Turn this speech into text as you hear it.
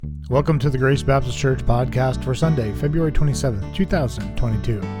Welcome to the Grace Baptist Church podcast for Sunday, February 27th,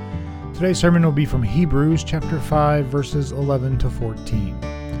 2022. Today's sermon will be from Hebrews chapter 5, verses 11 to 14.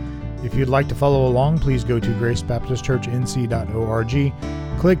 If you'd like to follow along, please go to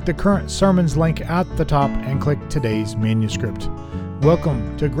gracebaptistchurchnc.org, click the current sermons link at the top, and click today's manuscript.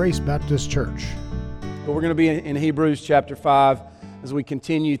 Welcome to Grace Baptist Church. Well, we're going to be in Hebrews chapter 5 as we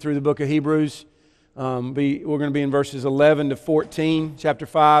continue through the book of Hebrews. We're going to be in verses 11 to 14, chapter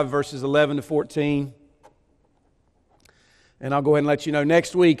 5, verses 11 to 14. And I'll go ahead and let you know,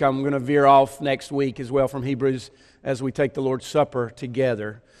 next week I'm going to veer off next week as well from Hebrews as we take the Lord's Supper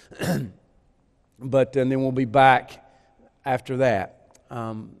together. But then we'll be back after that.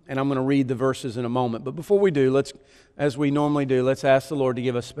 And I'm going to read the verses in a moment. But before we do, as we normally do, let's ask the Lord to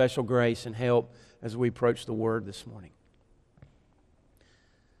give us special grace and help as we approach the Word this morning.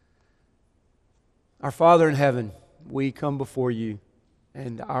 Our Father in heaven, we come before you,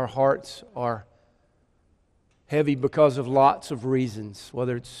 and our hearts are heavy because of lots of reasons,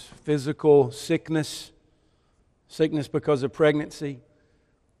 whether it's physical sickness because of pregnancy,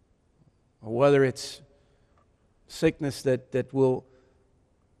 or whether it's sickness that will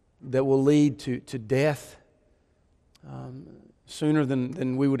lead to death sooner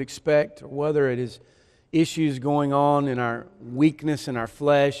than we would expect, or whether it is issues going on in our weakness in our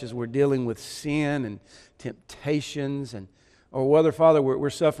flesh as we're dealing with sin and temptations, or whether, Father, we're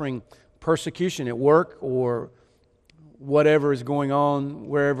suffering persecution at work or whatever is going on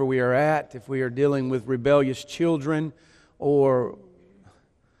wherever we are at, if we are dealing with rebellious children or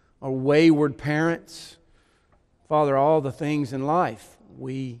wayward parents. Father, all the things in life,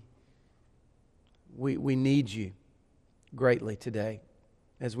 we need you greatly today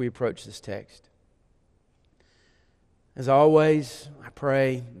as we approach this text. As always, I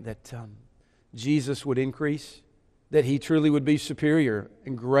pray that Jesus would increase, that He truly would be superior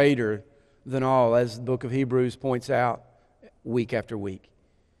and greater than all, as the book of Hebrews points out week after week.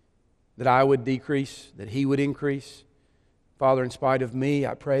 That I would decrease, that He would increase. Father, in spite of me,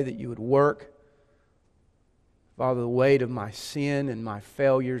 I pray that you would work. Father, the weight of my sin and my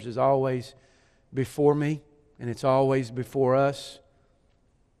failures is always before me, and it's always before us.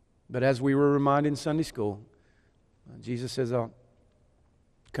 But as we were reminded in Sunday school, Jesus says,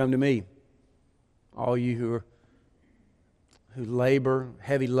 come to me, all you who labor,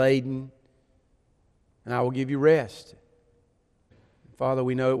 heavy laden, and I will give you rest. Father,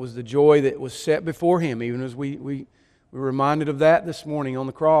 we know it was the joy that was set before Him, even as we were reminded of that this morning on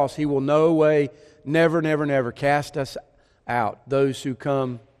the cross. He will no way, never cast us out, those who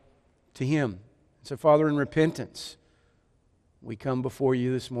come to Him. So, Father, in repentance, we come before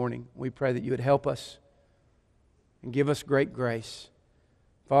you this morning. We pray that you would help us and give us great grace.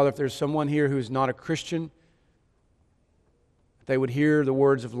 Father, if there's someone here who is not a Christian, if they would hear the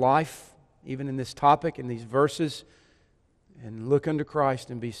words of life, even in this topic, in these verses, and look unto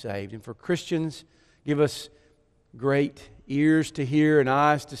Christ and be saved. And for Christians, give us great ears to hear and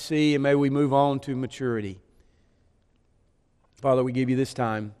eyes to see, and may we move on to maturity. Father, we give you this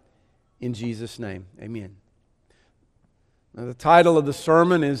time in Jesus' name. Amen. Now, the title of the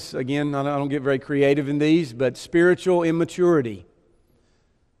sermon is, again, I don't get very creative in these, but Spiritual Immaturity.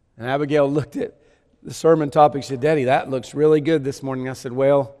 And Abigail looked at the sermon topic and said, Daddy, that looks really good this morning. I said,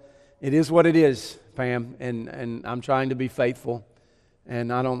 well, it is what it is, Pam, and I'm trying to be faithful.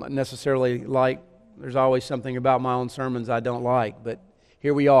 And I don't necessarily there's always something about my own sermons I don't like, but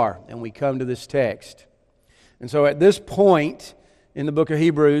here we are, and we come to this text. And so at this point in the book of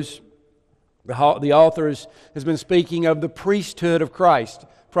Hebrews, the author has been speaking of the priesthood of Christ,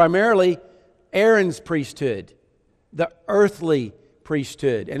 primarily Aaron's priesthood, the earthly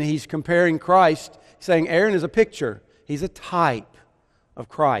priesthood. And he's comparing Christ, saying Aaron is a picture. He's a type of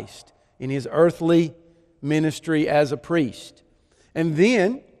Christ in His earthly ministry as a priest. And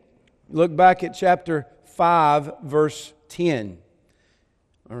then, look back at chapter 5, verse 10,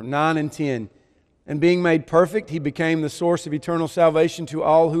 or 9 and 10. And being made perfect, He became the source of eternal salvation to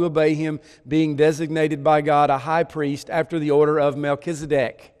all who obey Him, being designated by God a high priest after the order of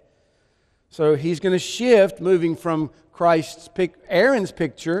Melchizedek. So He's going to shift, moving from Aaron's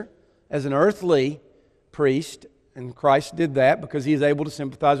picture as an earthly priest, and Christ did that because He is able to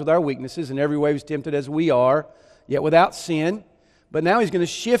sympathize with our weaknesses. In every way He was tempted as we are, yet without sin. But now He's going to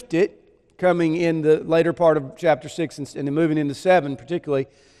shift it, coming in the later part of chapter 6 and then moving into 7 particularly.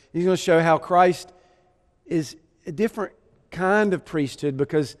 He's going to show how Christ is a different kind of priesthood,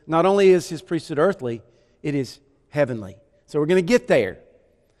 because not only is His priesthood earthly, it is heavenly. So we're going to get there.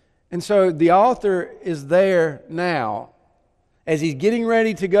 And so the author is there now as he's getting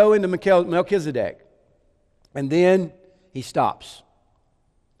ready to go into Melchizedek. And then he stops.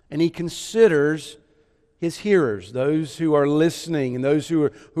 and he considers his hearers, those who are listening and those who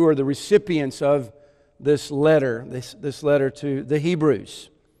are the recipients of this letter, this letter to the Hebrews.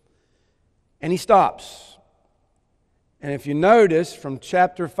 And he stops. And if you notice from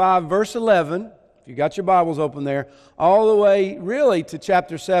chapter 5, verse 11, if you got your Bibles open there, all the way really to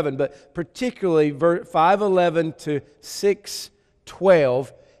chapter 7, but particularly 5:11 to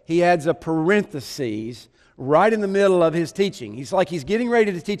 6:12, he adds a parenthesis right in the middle of his teaching. He's getting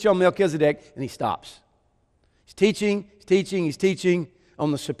ready to teach on Melchizedek, and he stops. He's teaching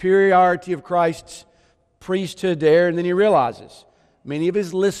on the superiority of Christ's priesthood there, and then he realizes many of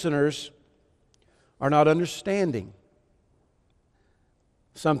his listeners are not understanding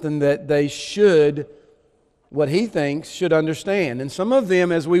something that they should, what he thinks, should understand. And some of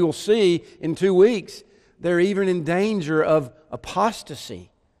them, as we will see in 2 weeks, they're even in danger of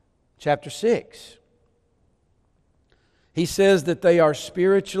apostasy. Chapter 6. He says that they are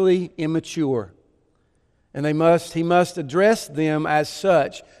spiritually immature. And he must address them as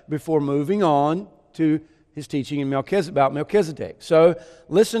such before moving on to his teaching about Melchizedek. So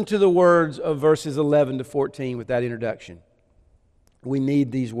listen to the words of verses 11 to 14 with that introduction. We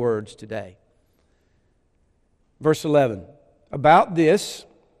need these words today. Verse 11. About this,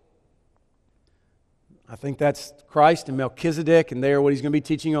 I think that's Christ and Melchizedek, and there what he's going to be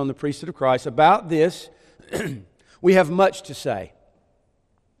teaching on the priesthood of Christ. About this, we have much to say.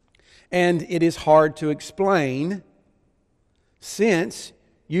 And it is hard to explain, since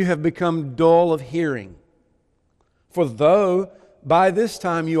you have become dull of hearing. For though by this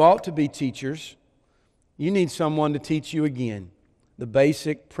time you ought to be teachers, you need someone to teach you again the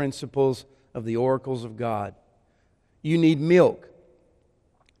basic principles of the oracles of God. You need milk,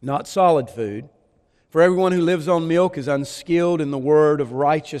 not solid food. For everyone who lives on milk is unskilled in the word of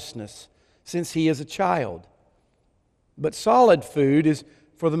righteousness, since he is a child. But solid food is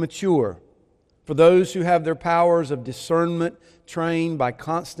for the mature, for those who have their powers of discernment trained by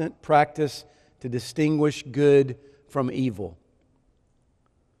constant practice to distinguish good from evil.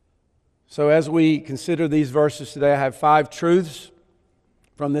 So as we consider these verses today, I have 5 truths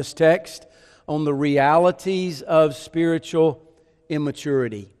from this text on the realities of spiritual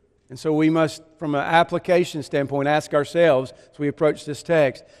immaturity. And so we must, from an application standpoint, ask ourselves as we approach this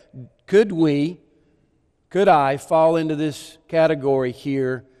text, could I fall into this category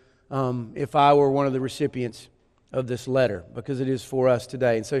here if I were one of the recipients of this letter? Because it is for us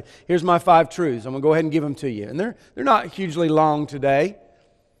today. And so here's my 5 truths. I'm going to go ahead and give them to you. And they're not hugely long today,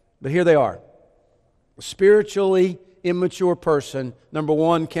 but here they are. A spiritually immature person, number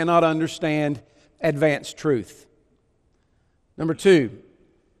 1, cannot understand advanced truth. Number 2,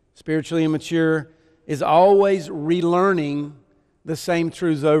 spiritually immature is always relearning the same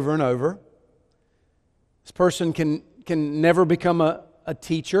truths over and over. This person can never become a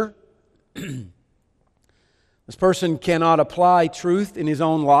teacher. This person cannot apply truth in his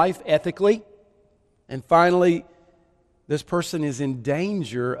own life ethically. And finally, this person is in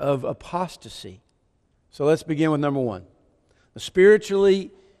danger of apostasy. So let's begin with number 1. A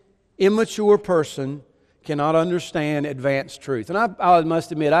spiritually immature person cannot understand advanced truth. And I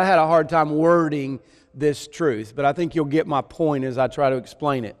must admit, I had a hard time wording this truth, but I think you'll get my point as I try to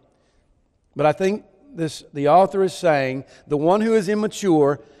explain it. But I think the author is saying the one who is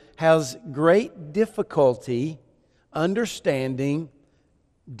immature has great difficulty understanding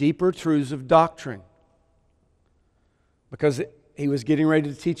deeper truths of doctrine. Because he was getting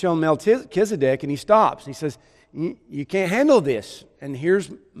ready to teach on Melchizedek, and he stops. He says, you can't handle this, and here's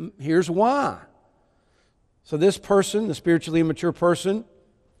why. So this person, the spiritually immature person,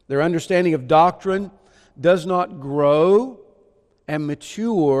 their understanding of doctrine does not grow and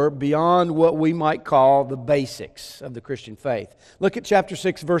mature beyond what we might call the basics of the Christian faith. Look at chapter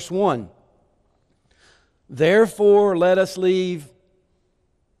 6, verse 1. Therefore, let us leave,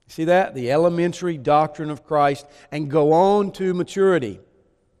 see that? The elementary doctrine of Christ, and go on to maturity.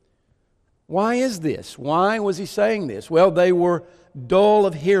 Why is this? Why was he saying this? Well, they were dull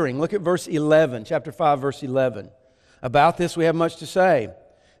of hearing. Look at verse 11, chapter 5, verse 11. About this we have much to say.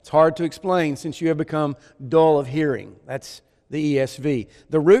 It's hard to explain since you have become dull of hearing. That's the ESV.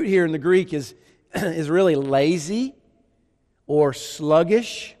 The root here in the Greek is really lazy or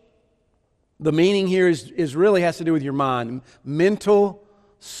sluggish. The meaning here is really has to do with your mind. Mental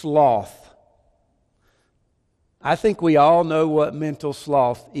sloth. I think we all know what mental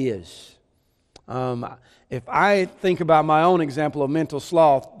sloth is. If I think about my own example of mental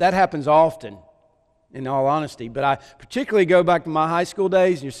sloth, that happens often, in all honesty. But I particularly go back to my high school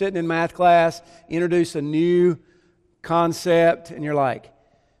days, and you're sitting in math class, introduce a new concept, and you're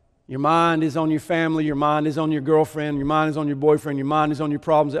Your mind is on your family, your mind is on your girlfriend, your mind is on your boyfriend, your mind is on your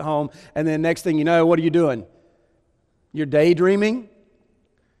problems at home. And then next thing you know, what are you doing? You're daydreaming,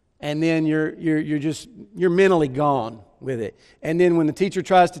 and then you're mentally gone with it. And then when the teacher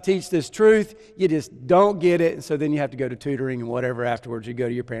tries to teach this truth, you just don't get it, and so then you have to go to tutoring and whatever afterwards. You go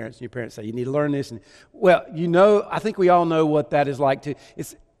to your parents, and your parents say, you need to learn this. And well, I think we all know what that is like too.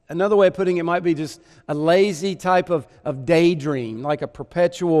 It's another way of putting it might be just a lazy type of daydream, like a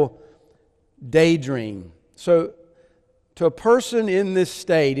perpetual daydream. So to a person in this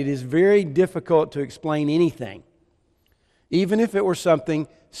state, it is very difficult to explain anything, even if it were something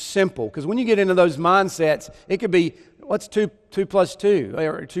simple. Because when you get into those mindsets, it could be, what's 2 plus 2,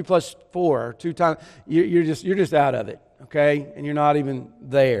 or 2 plus 4, or 2 times, you're just out of it, okay? And you're not even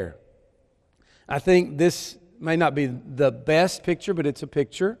there. I think this may not be the best picture, but it's a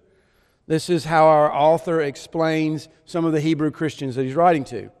picture. This is how our author explains some of the Hebrew Christians that he's writing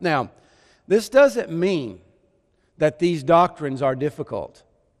to. Now, this doesn't mean that these doctrines are difficult.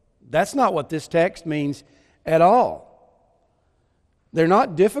 That's not what this text means at all. They're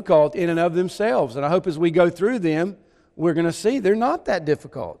not difficult in and of themselves. And I hope as we go through them, we're going to see they're not that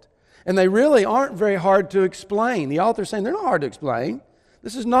difficult. And they really aren't very hard to explain. The author's saying they're not hard to explain.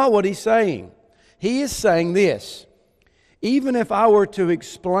 This is not what he's saying. He is saying this: even if I were to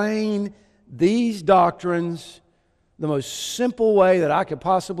explain these doctrines the most simple way that I could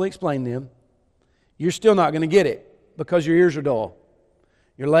possibly explain them, you're still not going to get it because your ears are dull.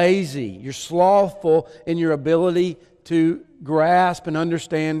 You're lazy. You're slothful in your ability to grasp and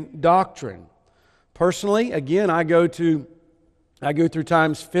understand doctrine. Personally, again, I go through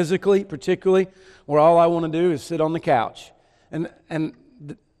times physically, particularly, where all I want to do is sit on the couch. And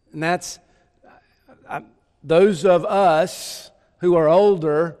that's those of us who are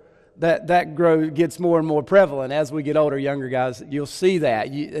older, that gets more and more prevalent as we get older. Younger guys, you'll see that,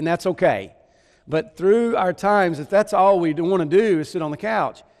 and that's okay. But through our times, if that's all we want to do is sit on the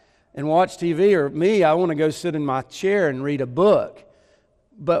couch and watch TV, or me, I want to go sit in my chair and read a book.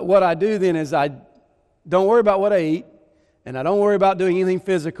 But what I do then is I don't worry about what I eat, and I don't worry about doing anything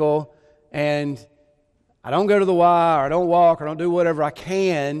physical, and I don't go to the Y, or I don't walk, or I don't do whatever I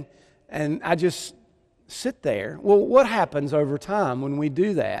can, and I just sit there. Well, what happens over time when we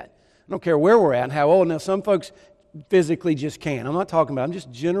do that? I don't care where we're at and how old. Now, some folks physically just can't. I'm not talking about, I'm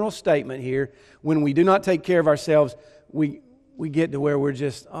just general statement here. When we do not take care of ourselves, we get to where we're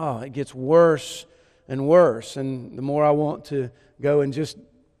just, it gets worse and worse. And the more I want to go and just,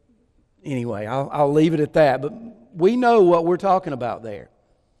 anyway, I'll leave it at that. But we know what we're talking about there.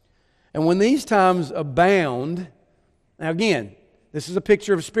 And when these times abound, now again, this is a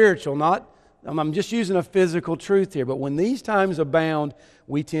picture of spiritual, I'm just using a physical truth here, but when these times abound,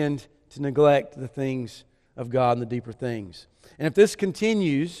 we tend to neglect the things of God and the deeper things. And if this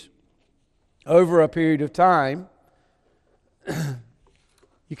continues over a period of time,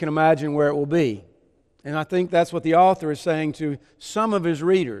 you can imagine where it will be. And I think that's what the author is saying to some of his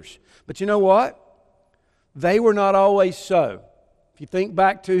readers. But you know what? They were not always so. If you think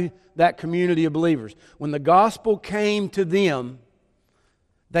back to that community of believers, when the gospel came to them,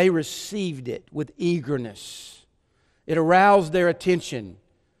 they received it with eagerness. It aroused their attention.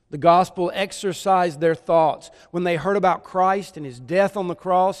 The gospel exercised their thoughts. When they heard about Christ and His death on the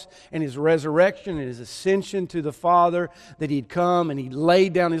cross and His resurrection and His ascension to the Father, that He'd come and He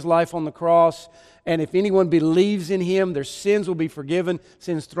laid down His life on the cross, and if anyone believes in Him, their sins will be forgiven,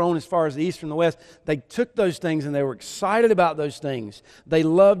 sins thrown as far as the east from the west. They took those things and they were excited about those things. They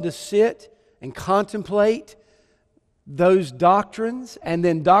loved to sit and contemplate those doctrines, and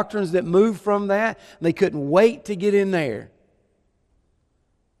then doctrines that moved from that. They couldn't wait to get in there.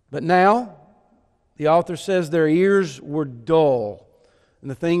 But now, the author says their ears were dull, and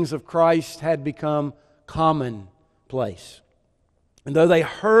the things of Christ had become commonplace. And though they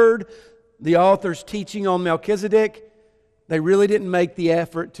heard the author's teaching on Melchizedek, they really didn't make the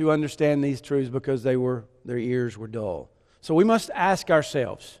effort to understand these truths because their ears were dull. So we must ask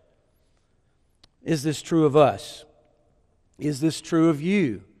ourselves, is this true of us? Is this true of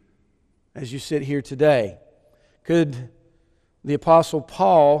you as you sit here today? Could the Apostle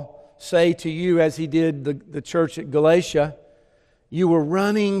Paul say to you, as he did the church at Galatia, you were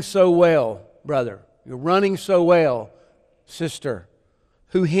running so well, brother. You're running so well, sister.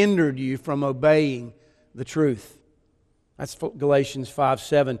 Who hindered you from obeying the truth? That's Galatians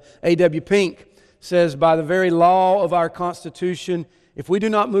 5:7. A.W. Pink says, by the very law of our Constitution, if we do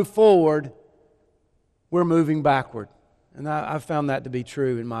not move forward, we're moving backward. And I've found that to be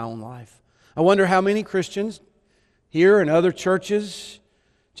true in my own life. I wonder how many Christians here and other churches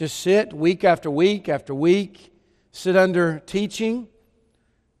just sit week after week after week, sit under teaching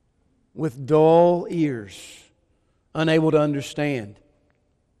with dull ears, unable to understand.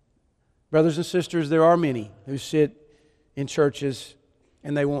 Brothers and sisters, there are many who sit in churches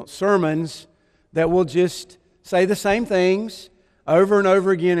and they want sermons that will just say the same things over and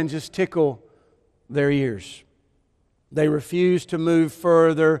over again and just tickle their ears. They refuse to move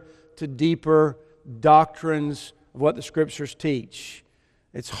further to deeper doctrines of what the Scriptures teach.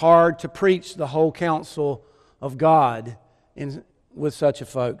 It's hard to preach the whole counsel of God with such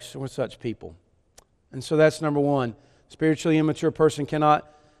folks, with such people. And so that's number one. Spiritually immature person cannot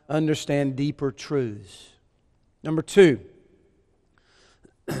understand deeper truths. Number two,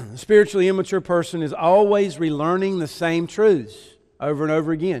 a spiritually immature person is always relearning the same truths over and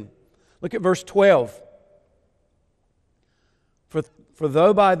over again. Look at verse 12. For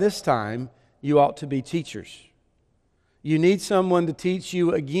though by this time you ought to be teachers, you need someone to teach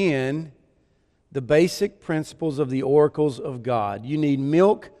you again the basic principles of the oracles of God. You need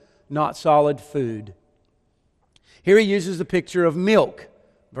milk, not solid food. Here he uses the picture of milk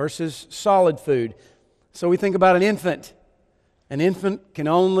versus solid food. So we think about an infant. An infant can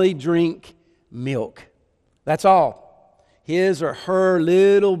only drink milk. That's all. His or her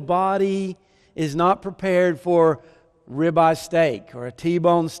little body is not prepared for ribeye steak or a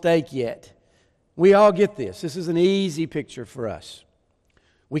T-bone steak yet. We all get this. This is an easy picture for us.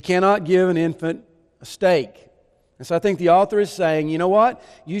 We cannot give an infant a steak. And so I think the author is saying, you know what?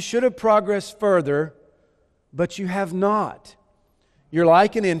 You should have progressed further, but you have not. You're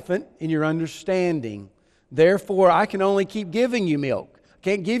like an infant in your understanding. Therefore, I can only keep giving you milk. I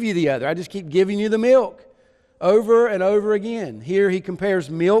can't give you the other. I just keep giving you the milk over and over again. Here he compares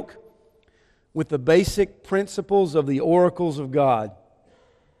milk with the basic principles of the oracles of God.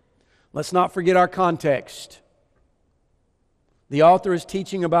 Let's not forget our context. The author is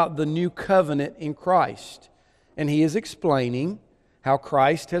teaching about the new covenant in Christ, and he is explaining how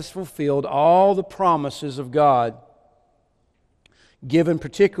Christ has fulfilled all the promises of God, given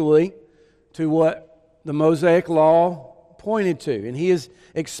particularly to what the Mosaic Law pointed to. And he is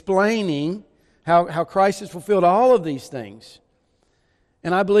explaining how Christ has fulfilled all of these things.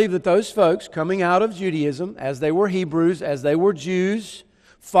 And I believe that those folks coming out of Judaism, as they were Hebrews, as they were Jews,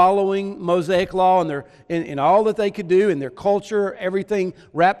 following Mosaic law and in all that they could do in their culture, everything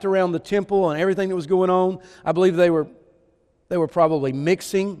wrapped around the temple and everything that was going on, I believe they were probably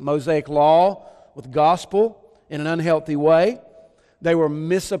mixing Mosaic law with gospel in an unhealthy way. They were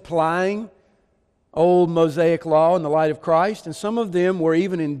misapplying old Mosaic law in the light of Christ, and some of them were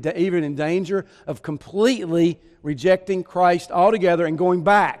even in danger of completely rejecting Christ altogether and going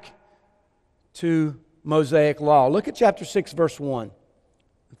back to Mosaic law. Look at chapter 6, verse 1.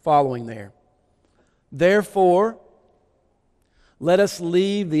 Following there. Therefore, let us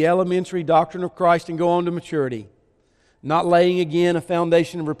leave the elementary doctrine of Christ and go on to maturity, not laying again a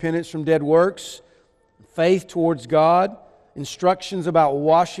foundation of repentance from dead works, faith towards God, instructions about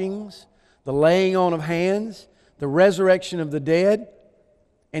washings, the laying on of hands, the resurrection of the dead,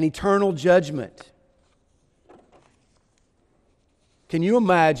 and eternal judgment. Can you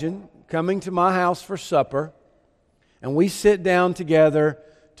imagine coming to my house for supper and we sit down together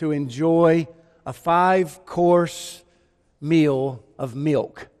to enjoy a 5-course meal of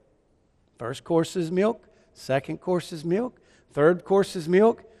milk? First course is milk, second course is milk, third course is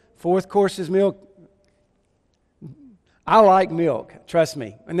milk, fourth course is milk. I like milk, trust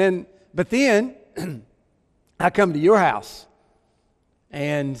me. But then I come to your house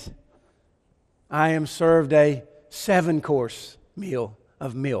and I am served a 7-course meal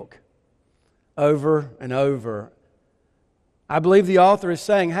of milk over and over. I believe the author is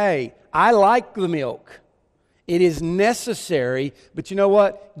saying, hey, I like the milk. It is necessary, but you know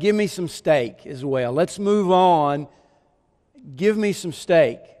what? Give me some steak as well. Let's move on. Give me some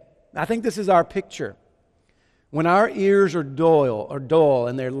steak. I think this is our picture. When our ears are dull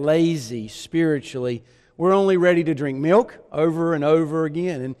and they're lazy spiritually, we're only ready to drink milk over and over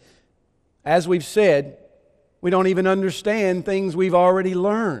again. And as we've said, we don't even understand things we've already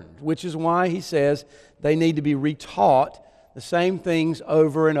learned, which is why he says they need to be retaught the same things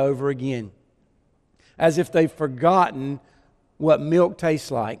over and over again, as if they've forgotten what milk tastes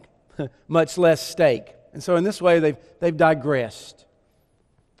like, much less steak. And so in this way, they've digressed.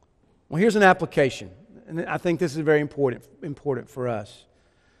 Well, here's an application, and I think this is very important for us.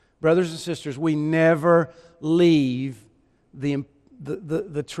 Brothers and sisters, we never leave the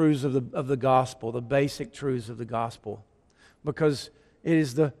truths of the gospel, the basic truths of the gospel, because it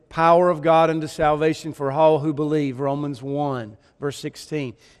is the power of God unto salvation for all who believe. Romans 1, verse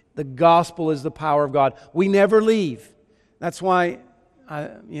 16. The gospel is the power of God. We never leave. That's why,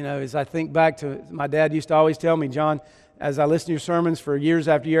 as I think back to, my dad used to always tell me, John, as I listen to your sermons for years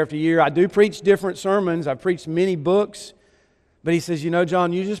after year after year, I do preach different sermons. I've preached many books. But he says,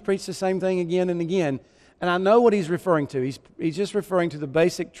 John, you just preach the same thing again and again. And I know what he's referring to. He's just referring to the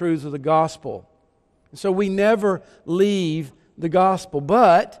basic truths of the gospel. So we never leave the gospel,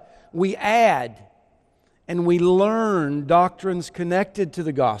 but we add and we learn doctrines connected to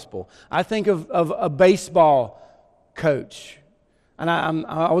the gospel. I think of a baseball coach. And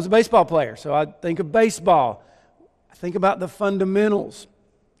I was a baseball player, so I think of baseball. I think about the fundamentals.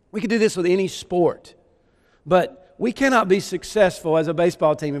 We could do this with any sport. But we cannot be successful as a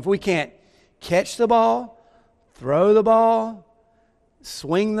baseball team if we can't catch the ball, throw the ball,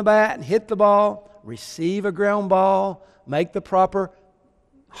 swing the bat and hit the ball, receive a ground ball, make the proper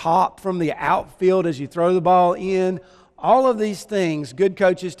hop from the outfield as you throw the ball in. All of these things good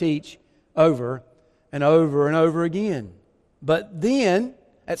coaches teach over and over and over again. But then,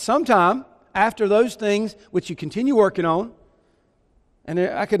 at some time, after those things, which you continue working on, and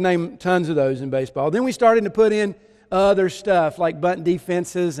I could name tons of those in baseball, then we started to put in other stuff like bunt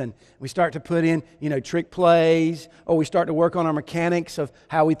defenses, and we start to put in, trick plays, or we start to work on our mechanics of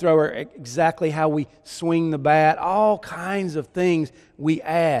how we throw, or exactly how we swing the bat. All kinds of things we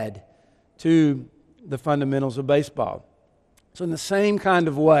add to the fundamentals of baseball. So in the same kind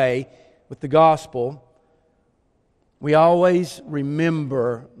of way with the gospel, we always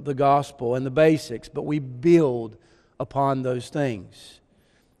remember the gospel and the basics, but we build upon those things.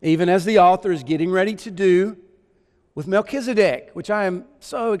 Even as the author is getting ready to do with Melchizedek, which I am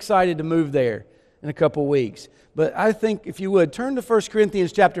so excited to move there in a couple weeks. But I think if you would, turn to 1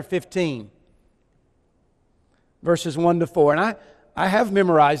 Corinthians chapter 15, verses 1 to 4. And I have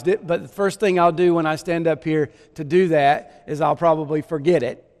memorized it, but the first thing I'll do when I stand up here to do that is I'll probably forget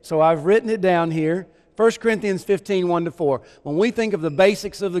it. So I've written it down here. 1 Corinthians 15, 1 to 4. When we think of the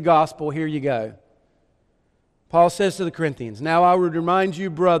basics of the gospel, here you go. Paul says to the Corinthians, "Now I would remind you,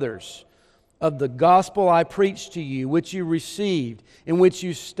 brothers, of the gospel I preached to you, which you received, in which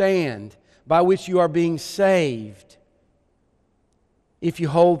you stand, by which you are being saved, if you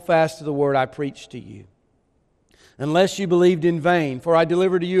hold fast to the word I preached to you. Unless you believed in vain, for I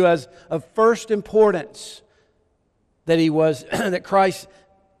delivered to you as of first importance that that Christ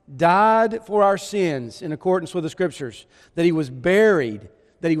died for our sins in accordance with the Scriptures, that He was buried,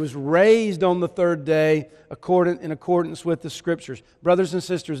 that He was raised on the third day in accordance with the Scriptures." Brothers and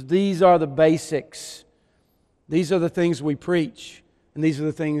sisters, these are the basics. These are the things we preach, and these are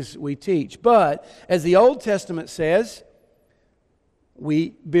the things we teach. But, as the Old Testament says,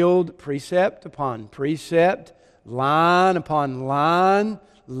 we build precept upon precept, line upon line,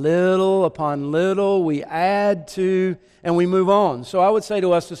 little upon little. We add to, and we move on. So I would say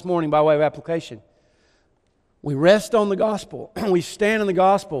to us this morning, by way of application, we rest on the gospel. We stand in the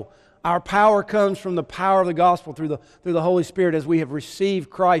gospel. Our power comes from the power of the gospel through the Holy Spirit as we have received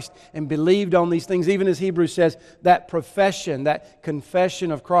Christ and believed on these things. Even as Hebrews says, that profession, that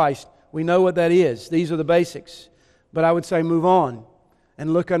confession of Christ, we know what that is. These are the basics. But I would say move on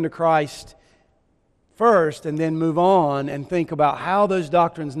and look unto Christ first, and then move on and think about how those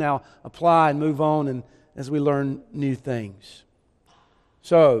doctrines now apply, and move on and as we learn new things.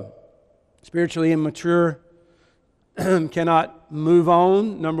 So, spiritually immature cannot move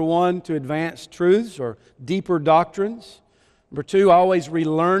on, number one, to advanced truths or deeper doctrines. Number two, always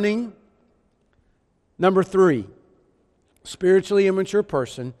relearning. Number three, spiritually immature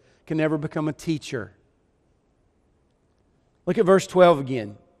person can never become a teacher. Look at verse 12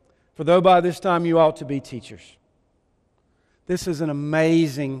 again. "For though by this time you ought to be teachers." This is an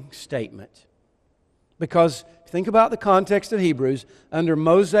amazing statement. Because think about the context of Hebrews. Under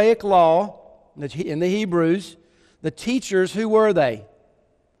Mosaic law, in the Hebrews, the teachers, who were they?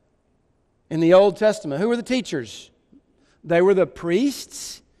 In the Old Testament, who were the teachers? They were the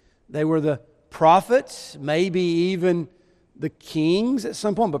priests. They were the prophets, maybe even the kings at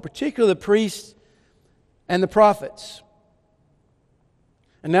some point, but particularly the priests and the prophets.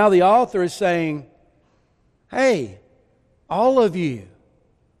 And now the author is saying, hey, all of you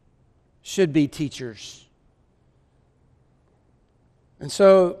should be teachers. And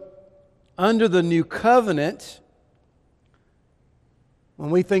so, under the new covenant, when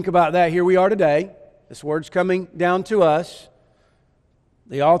we think about that, here we are today. This word's coming down to us.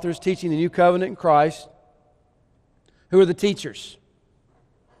 The author is teaching the new covenant in Christ. Who are the teachers?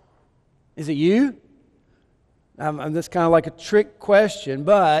 Is it you? That's kind of like a trick question,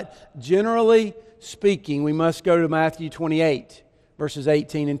 but generally speaking, we must go to Matthew 28, verses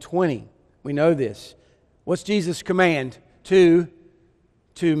 18 and 20. We know this. What's Jesus' command to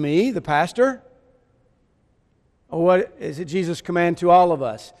me, the pastor? Or what is it Jesus' command to all of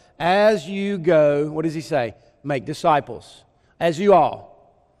us? As you go, what does He say? make disciples, as you all.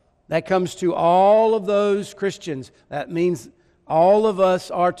 That comes to all of those Christians. That means all of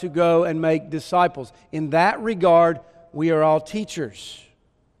us are to go and make disciples. In that regard, we are all teachers.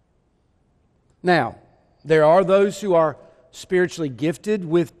 Now, there are those who are spiritually gifted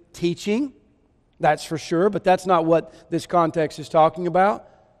with teaching. That's for sure, but that's not what this context is talking about.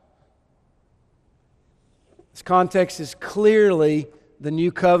 This context is clearly the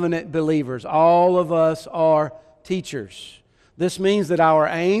new covenant believers. All of us are teachers. This means that our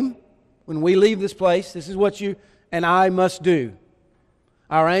aim, when we leave this place, this is what you and I must do.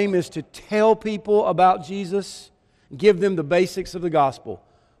 Our aim is to tell people about Jesus, give them the basics of the gospel.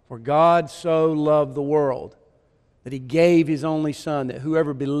 For God so loved the world that He gave His only Son, that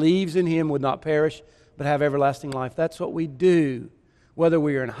whoever believes in Him would not perish, but have everlasting life. That's what we do, whether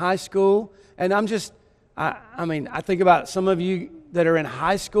we are in high school. And I think about some of you that are in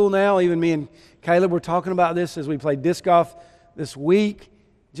high school now. Even me and Caleb were talking about this as we played disc golf this week.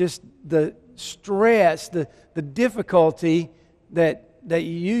 Just the stress, the difficulty that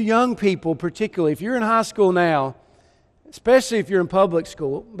you young people, particularly, if you're in high school now, especially if you're in public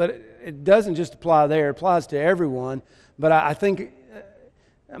school, but it doesn't just apply there, it applies to everyone. But I think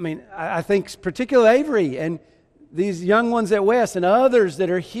particularly Avery and these young ones at West and others that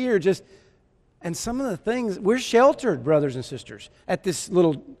are here, and some of the things, we're sheltered, brothers and sisters, at this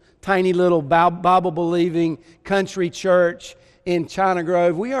tiny little Bible-believing country church in China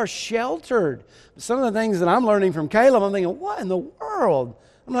Grove. We are sheltered. Some of the things that I'm learning from Caleb, I'm thinking, what in the world?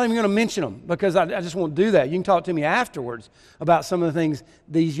 I'm not even going to mention them because I just won't do that. You can talk to me afterwards about some of the things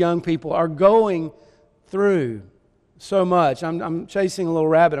these young people are going through so much. I'm chasing a little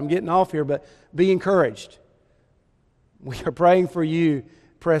rabbit. I'm getting off here, but be encouraged. We are praying for you.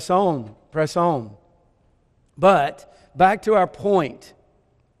 Press on. Press on. But back to our point.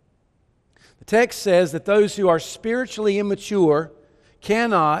 The text says that those who are spiritually immature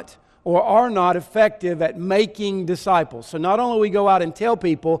cannot or are not effective at making disciples. So not only we go out and tell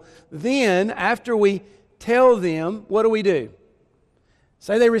people, then after we tell them, what do?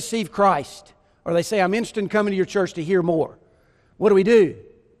 Say they receive Christ, or they say, I'm interested in coming to your church to hear more. What do?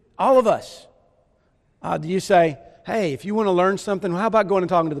 All of us. Do you say, hey, if you want to learn something, how about going and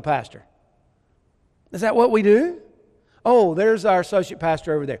talking to the pastor? Is that what we do? Oh, there's our associate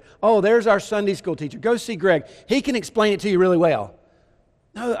pastor over there. Oh, there's our Sunday school teacher. Go see Greg. He can explain it to you really well.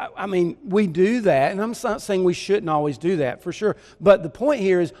 No, we do that, and I'm not saying we shouldn't always do that, for sure. But the point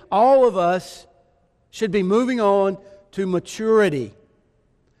here is all of us should be moving on to maturity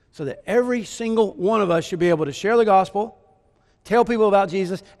so that every single one of us should be able to share the gospel, tell people about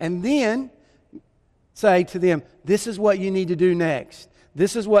Jesus, and then say to them, this is what you need to do next.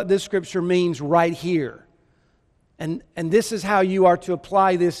 This is what this scripture means right here. And this is how you are to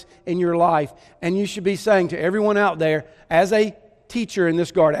apply this in your life. And you should be saying to everyone out there, as a teacher in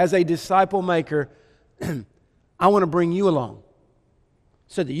this garden, as a disciple maker, I want to bring you along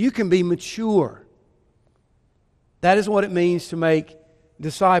so that you can be mature. That is what it means to make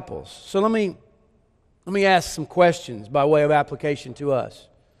disciples. So let me ask some questions by way of application to us.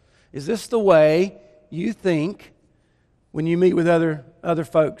 Is this the way you think when you meet with other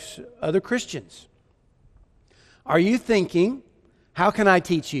folks, other Christians? Are you thinking, how can I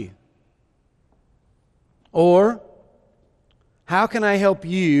teach you? Or, how can I help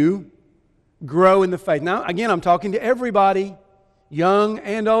you grow in the faith? Now, again, I'm talking to everybody, young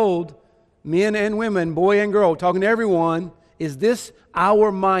and old, men and women, boy and girl, talking to everyone. Is this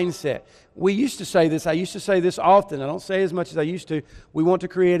our mindset? We used to say this. I used to say this often. I don't say as much as I used to. We want to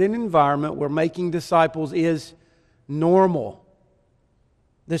create an environment where making disciples is normal.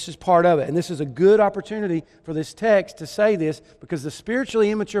 This is part of it. And this is a good opportunity for this text to say this, because the spiritually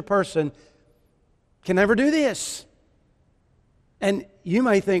immature person can never do this. And you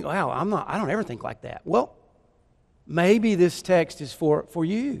may think, wow, I don't ever think like that. Well, maybe this text is for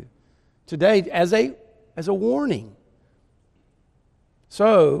you today as a warning.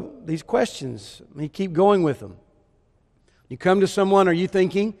 So, these questions, let me keep going with them. You come to someone, are you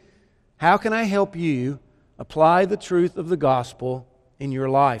thinking, how can I help you apply the truth of the gospel in your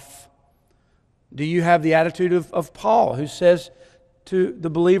life? Do you have the attitude of Paul, who says to the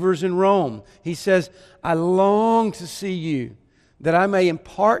believers in Rome, he says, I long to see you, that I may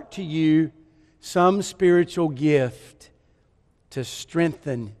impart to you some spiritual gift to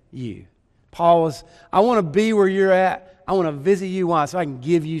strengthen you. Paul was, I want to be where you're at. I want to visit you once so I can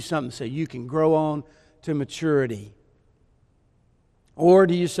give you something so you can grow on to maturity. Or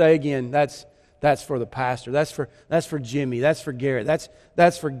do you say again, that's for the pastor, that's for Jimmy, that's for Garrett,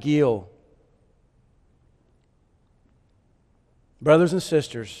 that's for Gil. Brothers and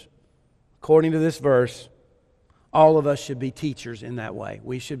sisters, according to this verse, all of us should be teachers in that way.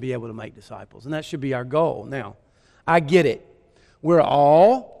 We should be able to make disciples, and that should be our goal. Now, I get it. We're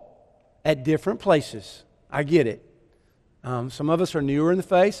all at different places. I get it. Some of us are newer in the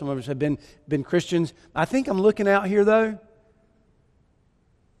faith. Some of us have been Christians. I think I'm looking out here, though.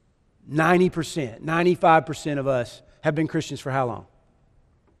 90%, 95% of us have been Christians for how long?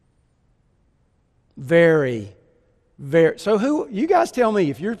 Very. So who, you guys tell me,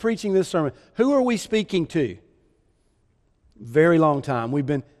 if you're preaching this sermon, who are we speaking to? Very long time. We've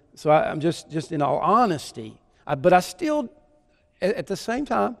been, so I'm just in all honesty, but I still, at the same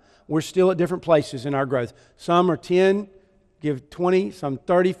time, we're still at different places in our growth. Some are 10, give 20, some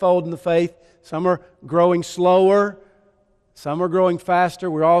 30-fold in the faith. Some are growing slower. Some are growing faster.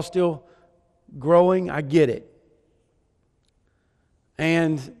 We're all still growing. I get it.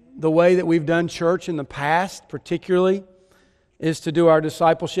 And the way that we've done church in the past, particularly, is to do our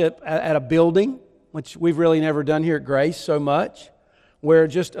discipleship at a building, which we've really never done here at Grace so much, where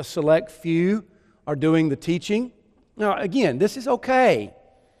just a select few are doing the teaching. Now, again, this is okay.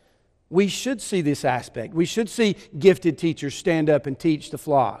 We should see this aspect. We should see gifted teachers stand up and teach the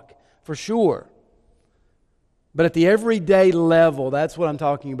flock, for sure. But at the everyday level, that's what I'm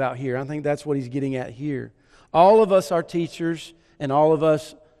talking about here. I think that's what he's getting at here. All of us are teachers, and all of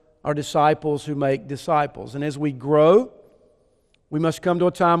us are disciples who make disciples. And as we grow, we must come to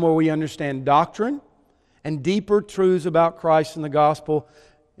a time where we understand doctrine and deeper truths about Christ and the gospel,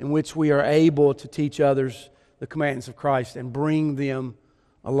 in which we are able to teach others the commands of Christ and bring them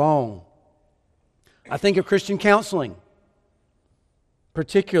along. I think of Christian counseling,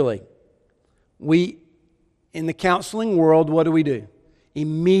 particularly. In the counseling world, what do?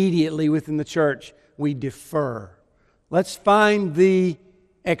 Immediately within the church, we defer. Let's find the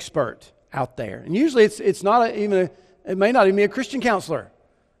expert out there. And usually it's not it may not even be a Christian counselor.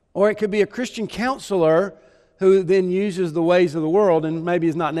 Or it could be a Christian counselor who then uses the ways of the world and maybe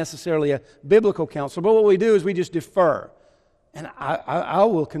is not necessarily a biblical counselor. But what we do is we just defer. And I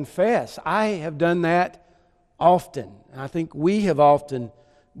will confess, I have done that often. And I think we have often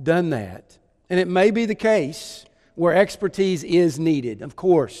done that. And it may be the case where expertise is needed, of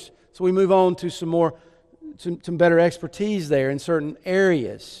course. So we move on to some better expertise there in certain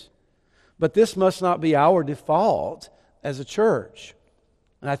areas. But this must not be our default as a church.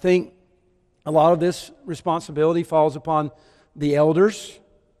 And I think a lot of this responsibility falls upon the elders,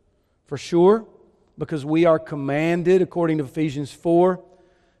 for sure, because we are commanded, according to Ephesians 4,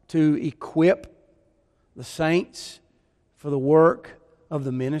 to equip the saints for the work of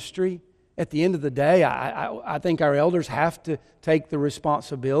the ministry. At the end of the day, I think our elders have to take the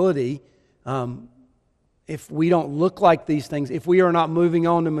responsibility. If we don't look like these things, if we are not moving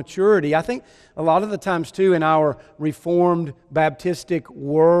on to maturity. I think a lot of the times too in our Reformed Baptistic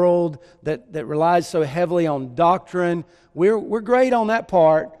world that relies so heavily on doctrine, we're great on that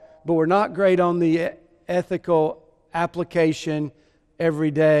part, but we're not great on the ethical application,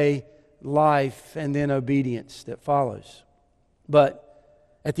 everyday life, and then obedience that follows. But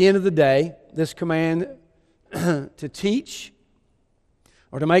at the end of the day, this command to teach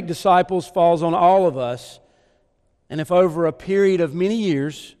or to make disciples falls on all of us. And if over a period of many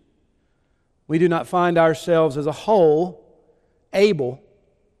years we do not find ourselves as a whole able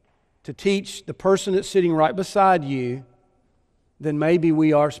to teach the person that's sitting right beside you, then maybe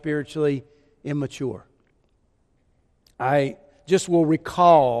we are spiritually immature. I just will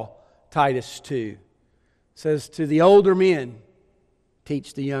recall Titus 2. It says, to the older men,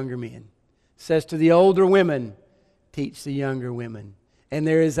 teach the younger men. It says to the older women, teach the younger women. And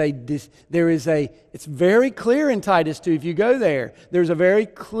it's very clear in Titus 2, if you go there, there's a very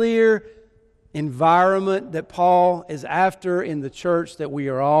clear environment that Paul is after in the church, that we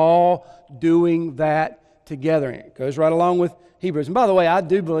are all doing that together. And it goes right along with Hebrews. And by the way, I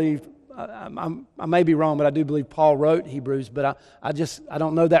do believe, I may be wrong, but I do believe Paul wrote Hebrews, but I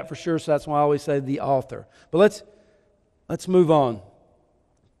don't know that for sure, so that's why I always say the author. But let's move on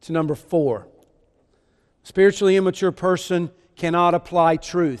to number 4. Spiritually immature person cannot apply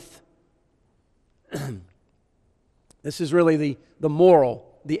truth. This is really the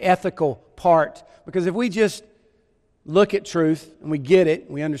moral, the ethical part. Because if we just look at truth and we get it,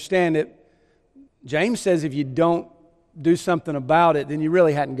 we understand it, James says if you don't do something about it, then you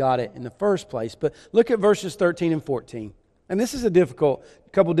really hadn't got it in the first place. But look at verses 13 and 14. And this is a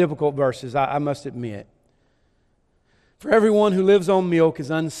couple difficult verses, I must admit. For everyone who lives on milk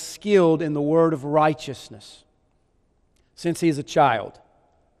is unskilled in the word of righteousness, since he is a child.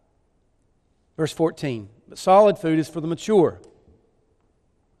 Verse 14, but solid food is for the mature,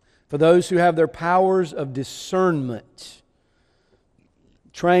 for those who have their powers of discernment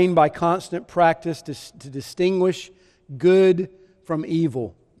trained by constant practice to distinguish good from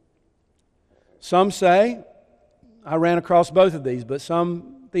evil. Some say, I ran across both of these, but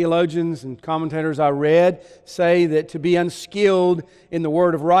some theologians and commentators I read say that to be unskilled in the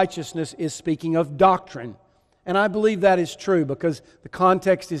word of righteousness is speaking of doctrine. And I believe that is true because the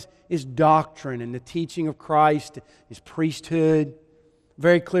context is doctrine, and the teaching of Christ is priesthood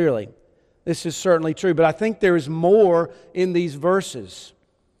very clearly. This is certainly true, but I think there is more in these verses.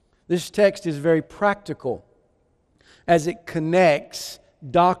 This text is very practical as it connects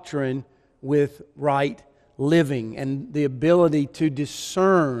doctrine with right living and the ability to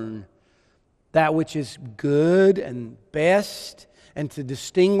discern that which is good and best and to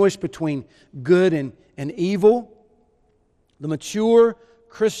distinguish between good and evil. The mature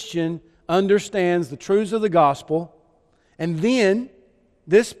Christian understands the truths of the gospel, and then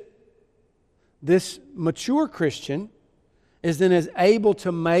this mature Christian is able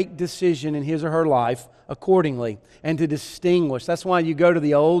to make decision in his or her life accordingly and to distinguish. That's why you go to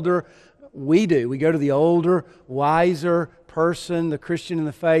the older, we go to the older, wiser person, the Christian in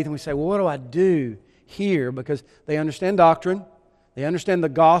the faith, and we say, well, what do I do here? Because they understand doctrine, they understand the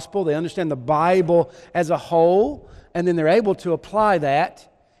gospel, they understand the Bible as a whole, and then they're able to apply that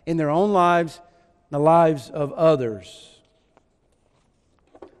in their own lives, the lives of others.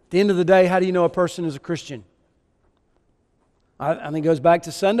 At the end of the day, how do you know a person is a Christian? I think it goes back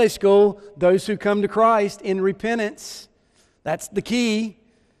to Sunday school, those who come to Christ in repentance. That's the key.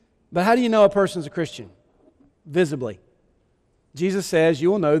 But how do you know a person's a Christian? Visibly. Jesus says you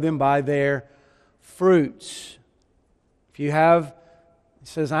will know them by their fruits. If you have, he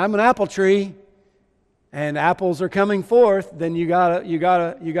says, I'm an apple tree, and apples are coming forth, then you got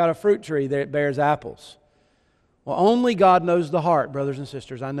a fruit tree that bears apples. Well, only God knows the heart, brothers and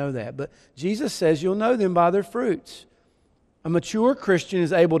sisters. I know that. But Jesus says you'll know them by their fruits. A mature Christian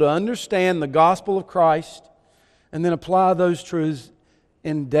is able to understand the gospel of Christ and then apply those truths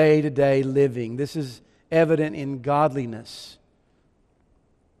in day-to-day living. This is evident in godliness.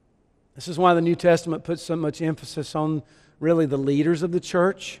 This is why the New Testament puts so much emphasis on really the leaders of the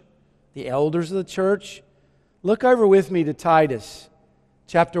church, the elders of the church. Look over with me to Titus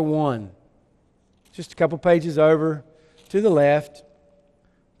chapter 1. Just a couple pages over to the left.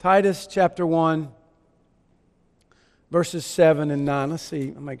 Titus chapter 1, verses 7 and 9. Let's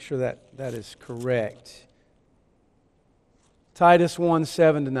see, I'll make sure that is correct. Titus 1,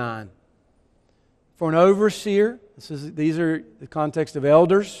 7 to 9. For an overseer, these are the context of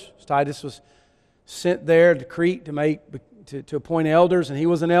elders. Titus was sent there to Crete to appoint elders, and he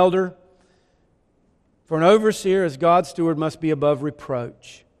was an elder. For an overseer, as God's steward, must be above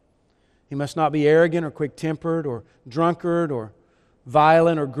reproach. He must not be arrogant or quick-tempered or drunkard or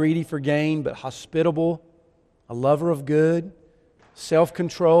violent or greedy for gain, but hospitable, a lover of good,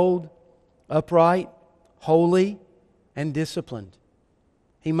 self-controlled, upright, holy, and disciplined.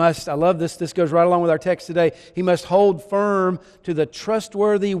 He must, I love this goes right along with our text today, he must hold firm to the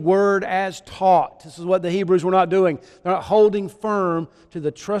trustworthy word as taught. This is what the Hebrews were not doing. They're not holding firm to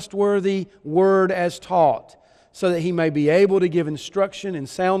the trustworthy word as taught, so that he may be able to give instruction in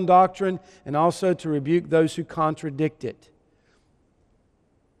sound doctrine and also to rebuke those who contradict it.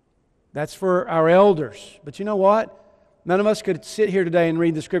 That's for our elders. But you know what? None of us could sit here today and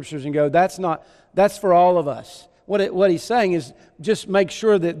read the Scriptures and go, that's for all of us. What he's saying is just make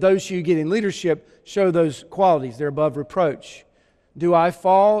sure that those you get in leadership show those qualities. They're above reproach. Do I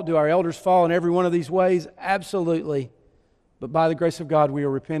fall? Do our elders fall in every one of these ways? Absolutely. But by the grace of God, we are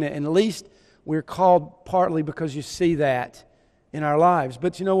repentant. And at least we're called partly because you see that in our lives.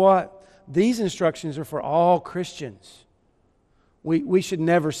 But you know what? These instructions are for all Christians. We should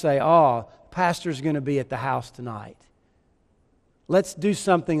never say, pastor's going to be at the house tonight. Let's do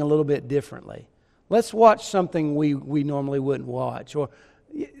something a little bit differently. Let's watch something we normally wouldn't watch. Or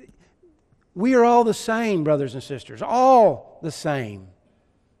we are all the same, brothers and sisters. All the same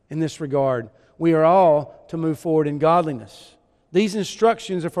in this regard. We are all to move forward in godliness. These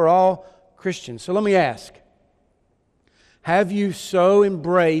instructions are for all Christians. So let me ask, have you so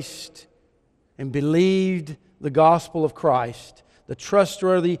embraced and believed the gospel of Christ, the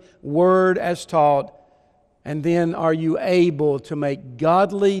trustworthy word as taught, and then are you able to make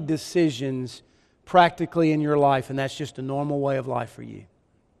godly decisions practically in your life, and that's just a normal way of life for you?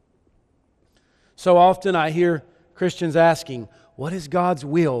 So often I hear Christians asking, what is God's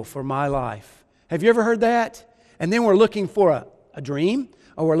will for my life? Have you ever heard that? And then we're looking for a dream,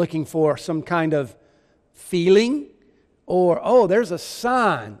 or we're looking for some kind of feeling, or, there's a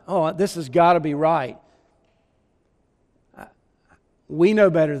sign. This has got to be right. We know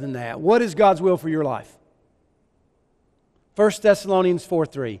better than that. What is God's will for your life? 1 Thessalonians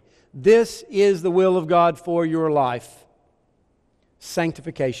 4:3. This is the will of God for your life.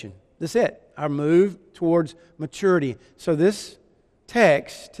 Sanctification. That's it. Our move towards maturity. So this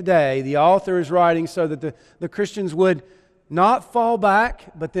text today, the author is writing so that the Christians would not fall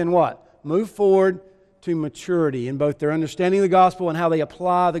back, but then what? Move forward to maturity in both their understanding of the gospel and how they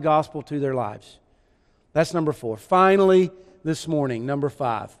apply the gospel to their lives. That's number 4. Finally, this morning, number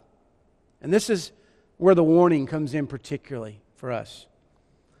 5. And this is where the warning comes in particularly for us.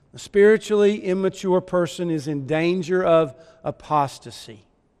 A spiritually immature person is in danger of apostasy.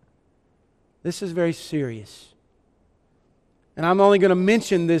 This is very serious. And I'm only going to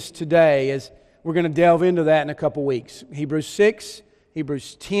mention this today as we're going to delve into that in a couple weeks. Hebrews 6,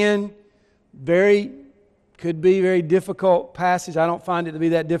 Hebrews 10, could be very difficult passage. I don't find it to be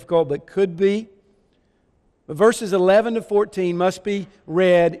that difficult, but could be. But verses 11 to 14 must be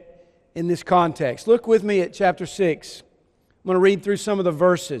read in this context. Look with me at chapter 6. I'm going to read through some of the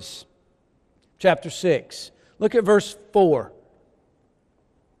verses. Chapter 6. Look at verse 4.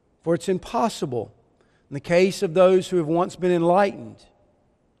 For it's impossible, in the case of those who have once been enlightened,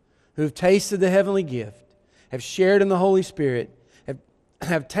 who have tasted the heavenly gift, have shared in the Holy Spirit,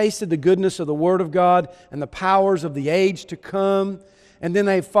 have tasted the goodness of the Word of God and the powers of the age to come, and then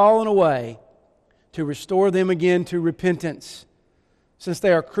they've fallen away, to restore them again to repentance, since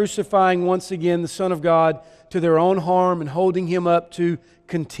they are crucifying once again the Son of God to their own harm and holding Him up to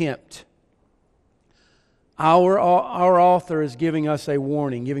contempt. Our author is giving us a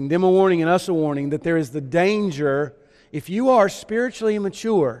warning, giving them a warning and us a warning that there is the danger, if you are spiritually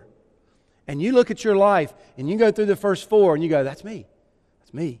immature, and you look at your life and you go through the first 4 and you go, that's me,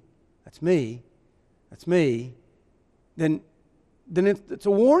 that's me, that's me, that's me, then it's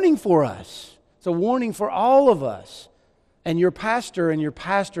a warning for us. It's a warning for all of us. And your pastor and your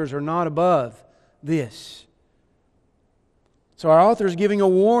pastors are not above this. So our author is giving a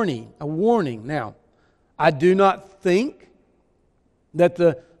warning. Now, I do not think that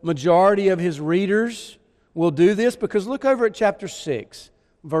the majority of his readers will do this, because look over at chapter 6,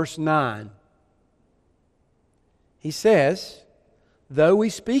 verse 9. He says, though we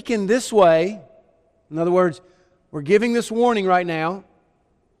speak in this way, in other words, we're giving this warning right now,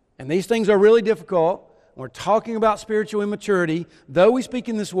 and these things are really difficult. We're talking about spiritual immaturity. Though we speak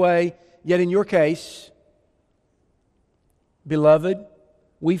in this way, yet in your case, beloved,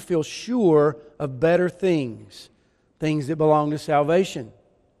 we feel sure of better things, things that belong to salvation.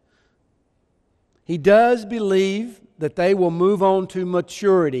 He does believe that they will move on to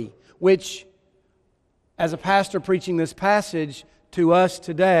maturity, which, as a pastor preaching this passage to us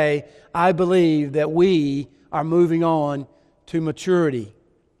today, I believe that we are moving on to maturity.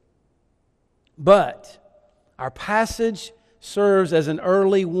 But our passage serves as an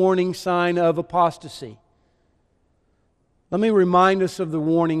early warning sign of apostasy. Let me remind us of the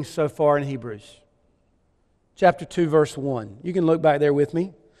warnings so far in Hebrews. Chapter 2, verse 1. You can look back there with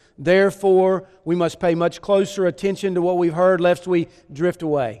me. Therefore, we must pay much closer attention to what we've heard, lest we drift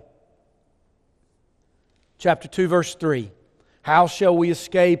away. Chapter 2, verse 3. How shall we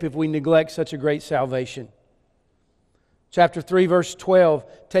escape if we neglect such a great salvation? Chapter 3, verse 12.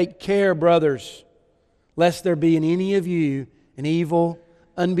 Take care, brothers, lest there be in any of you an evil,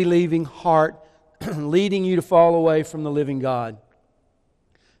 unbelieving heart leading you to fall away from the living God.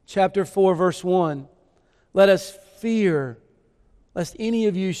 Chapter 4, verse 1. Let us fear lest any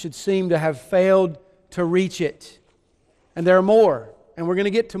of you should seem to have failed to reach it. And there are more, and we're going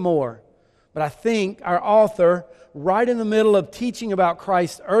to get to more. But I think our author, right in the middle of teaching about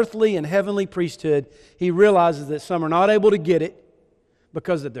Christ's earthly and heavenly priesthood, he realizes that some are not able to get it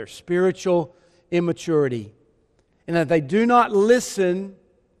because of their spiritual immaturity. And that they do not listen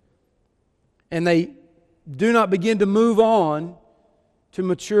and they do not begin to move on to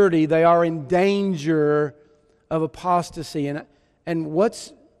maturity. They are in danger of apostasy. And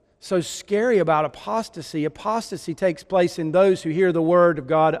what's so scary about apostasy? Apostasy takes place in those who hear the Word of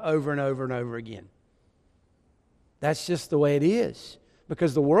God over and over and over again. That's just the way it is.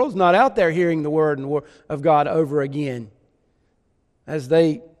 Because the world's not out there hearing the Word of God over again.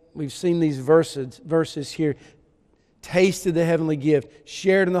 We've seen these verses here. Tasted the heavenly gift,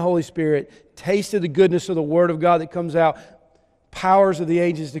 shared in the Holy Spirit, tasted the goodness of the Word of God that comes out, powers of the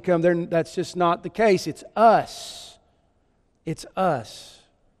ages to come. That's just not the case. It's us. It's us.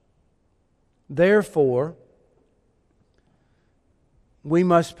 Therefore, we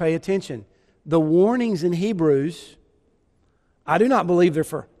must pay attention. The warnings in Hebrews, I do not believe they're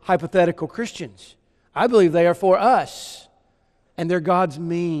for hypothetical Christians. I believe they are for us. And they're God's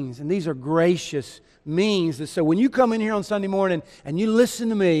means. And these are gracious means. So when you come in here on Sunday morning and you listen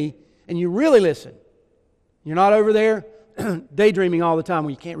to me, and you really listen, you're not over there daydreaming all the time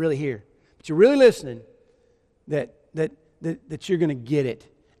when you can't really hear, but you're really listening, that you're going to get it.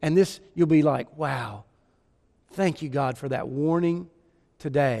 And this, you'll be like, wow, thank you, God, for that warning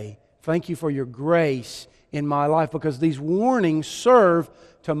today. Thank you for your grace in my life, because these warnings serve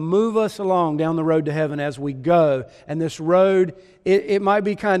to move us along down the road to heaven as we go. And this road, it might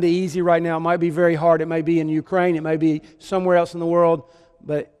be kind of easy right now. It might be very hard. It may be in Ukraine. It may be somewhere else in the world.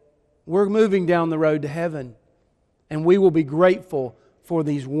 But we're moving down the road to heaven. And we will be grateful for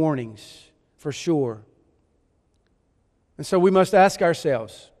these warnings, for sure. And so we must ask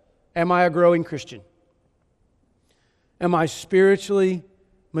ourselves, am I a growing Christian? Am I spiritually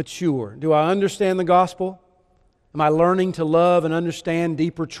mature? Do I understand the gospel? Am I learning to love and understand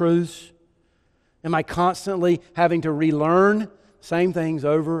deeper truths? Am I constantly having to relearn the same things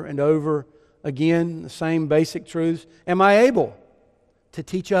over and over again, the same basic truths? Am I able to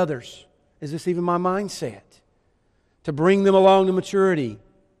teach others? Is this even my mindset? To bring them along to maturity?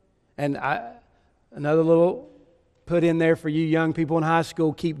 And another little put in there for you young people in high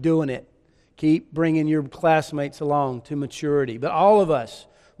school, keep doing it. Keep bringing your classmates along to maturity. But all of us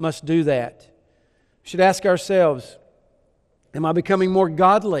must do that. We should ask ourselves, am I becoming more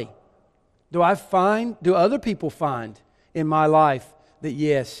godly? Do other people find in my life that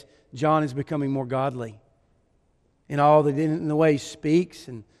yes, John is becoming more godly? In the way he speaks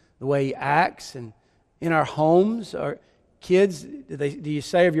and the way he acts, and in our homes, our kids, do you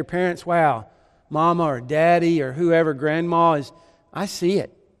say of your parents, wow, mama or daddy or whoever, grandma is, I see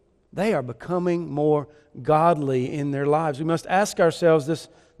it. They are becoming more godly in their lives. We must ask ourselves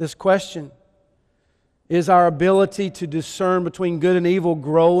this question. Is our ability to discern between good and evil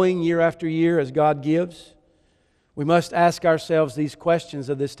growing year after year as God gives? We must ask ourselves these questions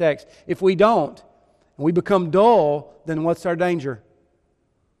of this text. If we don't, and we become dull, then what's our danger?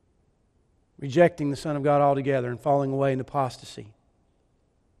 Rejecting the Son of God altogether and falling away in apostasy.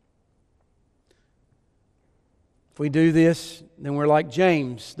 If we do this, then we're like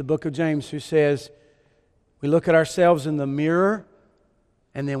James, the book of James, who says, we look at ourselves in the mirror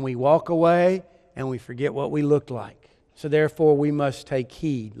and then we walk away and we forget what we looked like. So therefore we must take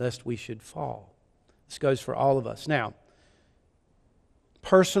heed lest we should fall. This goes for all of us. Now,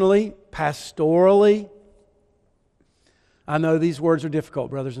 personally, pastorally, I know these words are difficult,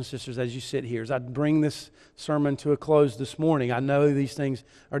 brothers and sisters, as you sit here. As I bring this sermon to a close this morning, I know these things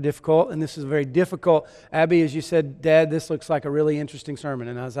are difficult, and this is very difficult. Abby, as you said, Dad, this looks like a really interesting sermon.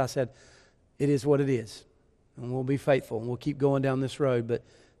 And as I said, it is what it is. And we'll be faithful, and we'll keep going down this road. But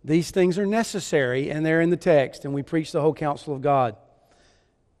these things are necessary, and they're in the text, and we preach the whole counsel of God.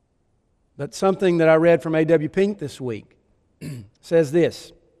 But something that I read from A.W. Pink this week says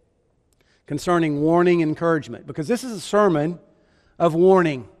this concerning warning and encouragement, because this is a sermon of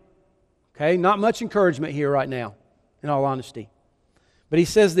warning. Okay, not much encouragement here right now, in all honesty. But he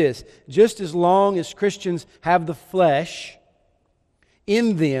says this, just as long as Christians have the flesh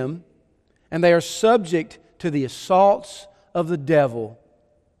in them, and they are subject to the assaults of the devil,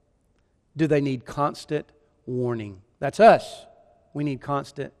 do they need constant warning? That's us. We need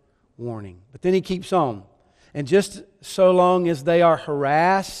constant warning. But then he keeps on. And just so long as they are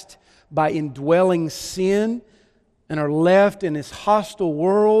harassed by indwelling sin and are left in this hostile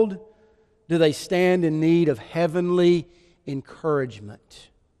world, do they stand in need of heavenly encouragement.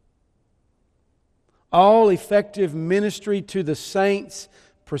 All effective ministry to the saints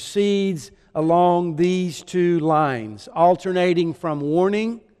proceeds along these two lines, alternating from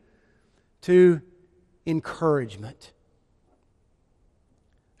warning to encouragement.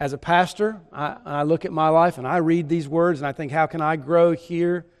 As a pastor, I look at my life and I read these words and I think, how can I grow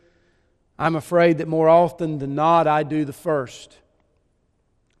here? I'm afraid that more often than not, I do the first.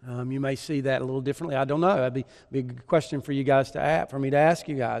 You may see that a little differently. I don't know. That'd be a good question for you guys for me to ask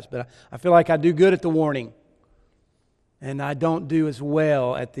you guys. But I feel like I do good at the warning, and I don't do as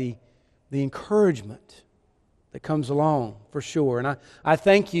well at the encouragement that comes along, for sure. And I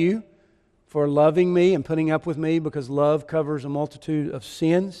thank you for loving me and putting up with me, because love covers a multitude of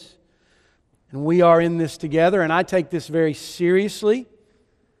sins. And we are in this together, and I take this very seriously.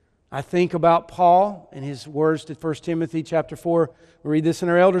 I think about Paul and his words to 1 Timothy chapter 4. We read this in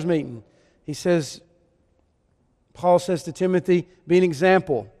our elders' meeting. Paul says to Timothy, be an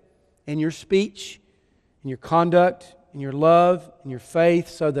example in your speech, in your conduct, in your love, in your faith,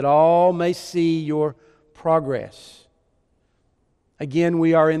 so that all may see your progress. Again,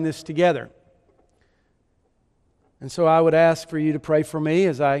 we are in this together. And so I would ask for you to pray for me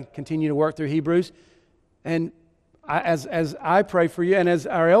as I continue to work through Hebrews. And as I pray for you, and as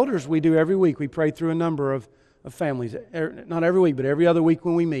our elders we do every week, we pray through a number of families. Not every week, but every other week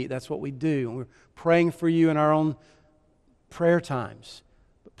when we meet, that's what we do. And we're praying for you in our own prayer times.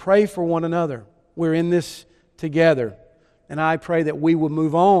 But pray for one another. We're in this together. And I pray that we will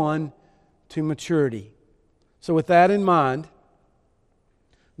move on to maturity. So with that in mind,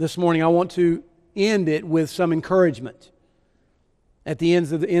 this morning I want to end it with some encouragement at the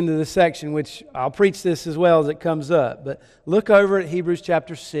end of the section, which I'll preach this as well as it comes up. But look over at Hebrews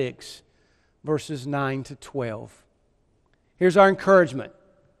chapter 6, verses 9 to 12. Here's our encouragement.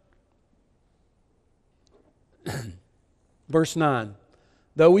 Verse 9.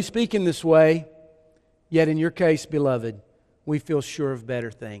 Though we speak in this way, yet in your case, beloved, we feel sure of better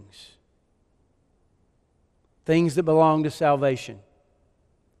things. Things that belong to salvation.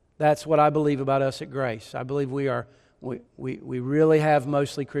 That's what I believe about us at Grace. I believe we really have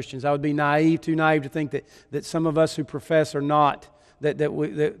mostly Christians. I would be too naive to think that some of us who profess are not,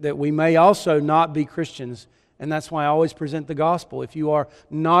 that we may also not be Christians. And that's why I always present the gospel. If you are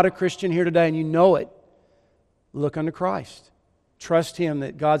not a Christian here today and you know it, look unto Christ. Trust Him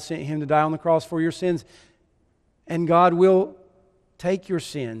that God sent Him to die on the cross for your sins. And God will take your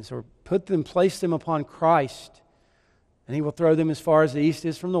sins or place them upon Christ. And He will throw them as far as the east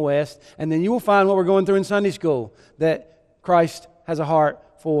is from the west. And then you will find what we're going through in Sunday school, that Christ has a heart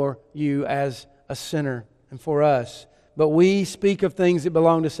for you as a sinner and for us. But we speak of things that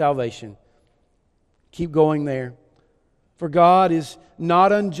belong to salvation. Keep going there. For God is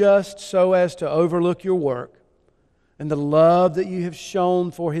not unjust so as to overlook your work and the love that you have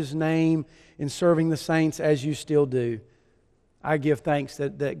shown for His name in serving the saints as you still do. I give thanks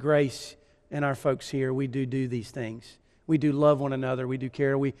that Grace and our folks here, we do these things. We do love one another. We do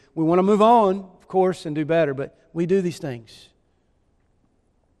care. We want to move on, of course, and do better, but we do these things.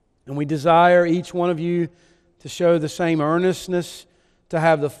 And we desire each one of you to show the same earnestness, to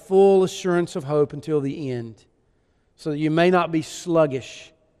have the full assurance of hope until the end, so that you may not be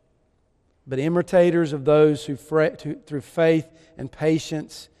sluggish, but imitators of those who through faith and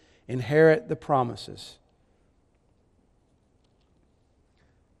patience inherit the promises.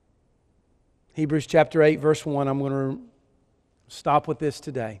 Hebrews chapter 8, verse 1, I'm going to stop with this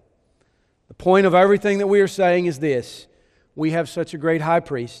today. The point of everything that we are saying is this: we have such a great high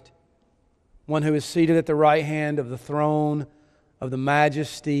priest, one who is seated at the right hand of the throne of the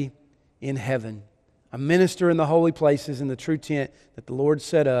majesty in heaven, a minister in the holy places in the true tent that the Lord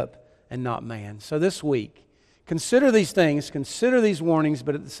set up and not man. So this week, consider these things, consider these warnings,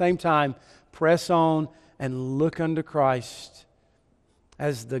 but at the same time, press on and look unto Christ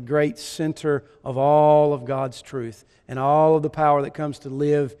as the great center of all of God's truth and all of the power that comes to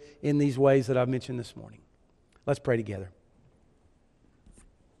live in these ways that I've mentioned this morning. Let's pray together.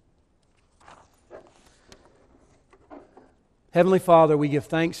 Heavenly Father, we give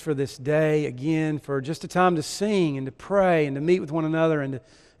thanks for this day again, for just a time to sing and to pray and to meet with one another and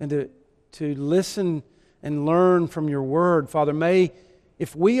to listen and learn from your word. Father, may,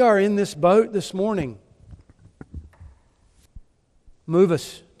 if we are in this boat this morning, move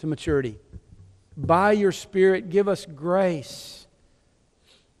us to maturity. By your Spirit, give us grace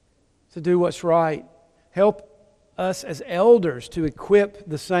to do what's right. Help us as elders to equip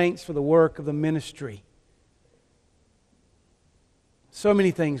the saints for the work of the ministry. So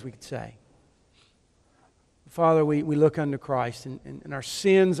many things we could say. Father, we look unto Christ, and our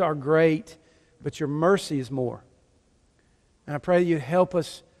sins are great, but your mercy is more. And I pray that you help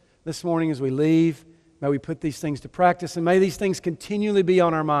us this morning as we leave. May we put these things to practice, and may these things continually be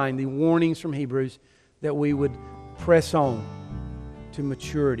on our mind, the warnings from Hebrews, that we would press on to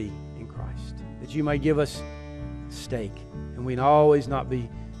maturity in Christ, that you may give us steak, and we'd always not be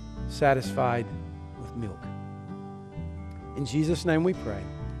satisfied with milk. In Jesus' name we pray.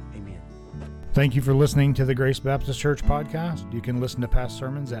 Amen. Thank you for listening to the Grace Baptist Church podcast. You can listen to past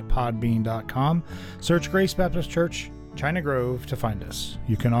sermons at podbean.com. Search Grace Baptist Church, China Grove to find us.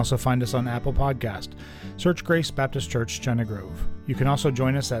 You can also find us on Apple Podcast. Search Grace Baptist Church, China Grove. You can also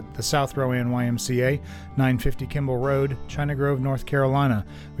join us at the South Rowan YMCA, 950 Kimball Road, China Grove, North Carolina.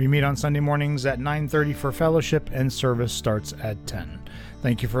 We meet on Sunday mornings at 9:30 for fellowship, and service starts at 10.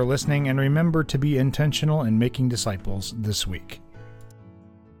 Thank you for listening, and remember to be intentional in making disciples this week.